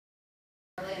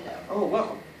Oh,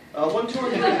 welcome. 1, 2, or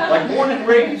 3. Like born and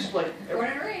raised? Like, Born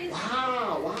and raised.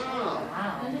 wow.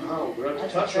 Wow. We're going to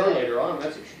touch her later on.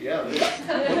 Yeah, it is.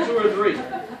 1, 2, or 3. The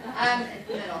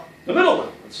middle. The middle one.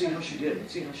 Let's see how she did.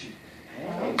 Let's see how she. Hey,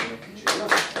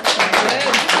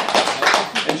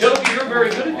 Angelica, you're very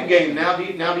good at the game. Now do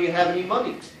you have any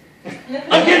money?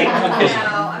 I'm kidding. No,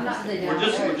 I'm not.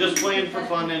 We're just playing for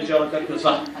fun, Angelica, because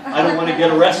I don't want to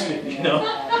get arrested, you know.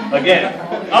 Again,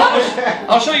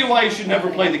 I'll show you why you should never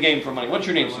play the game for money. What's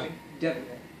your name, sir? Devin.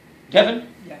 Devin?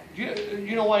 Yeah.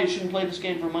 You know why you shouldn't play this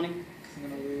game for money? I'm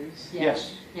gonna lose.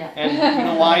 Yes. Yeah. And you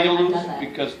know why you I've lose? done that.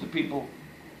 Because the people,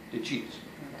 they cheat.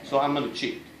 So I'm going to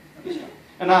cheat.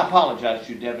 And I apologize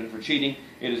to you, Devin, for cheating.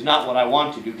 It is not what I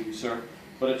want to do to you, sir.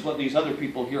 But it's what these other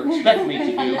people here expect me to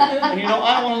do. And you know,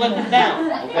 I don't want to let them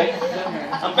down, okay?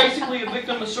 I'm basically a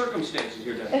victim of circumstances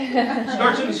here, Devin.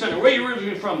 Starts in the center. Where are you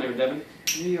originally from there, Devin?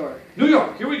 New York. New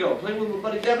York. Here we go. Playing with my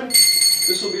buddy Devin.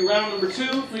 This will be round number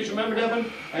 2. Please remember,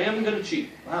 Devin, I am going to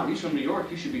cheat. Wow, he's from New York.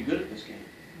 He should be good at this game.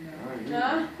 All right,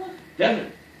 here we go.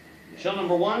 Devin, shell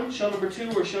number 1, shell number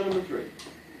 2, or shell number 3?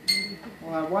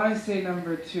 Well, I want to say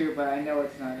number 2, but I know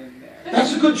it's not in there.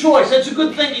 That's a good choice. That's a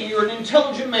good thinking. You're an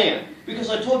intelligent man. Because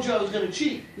I told you I was going to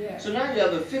cheat. Yeah. So now you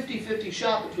have a 50-50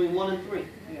 shot between 1 and 3.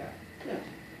 Yeah. Yeah.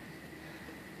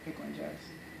 Pick one, Jess.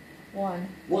 1.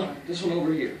 1. This one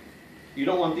over here. You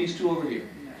don't want these 2 over here.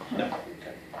 No. No.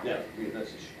 Okay. Yeah.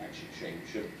 That's actually a shame.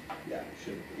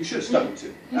 You should have stuck with 2.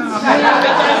 See,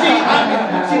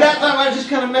 that time I was just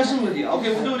kind of messing with you.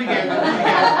 Okay, we'll do it again.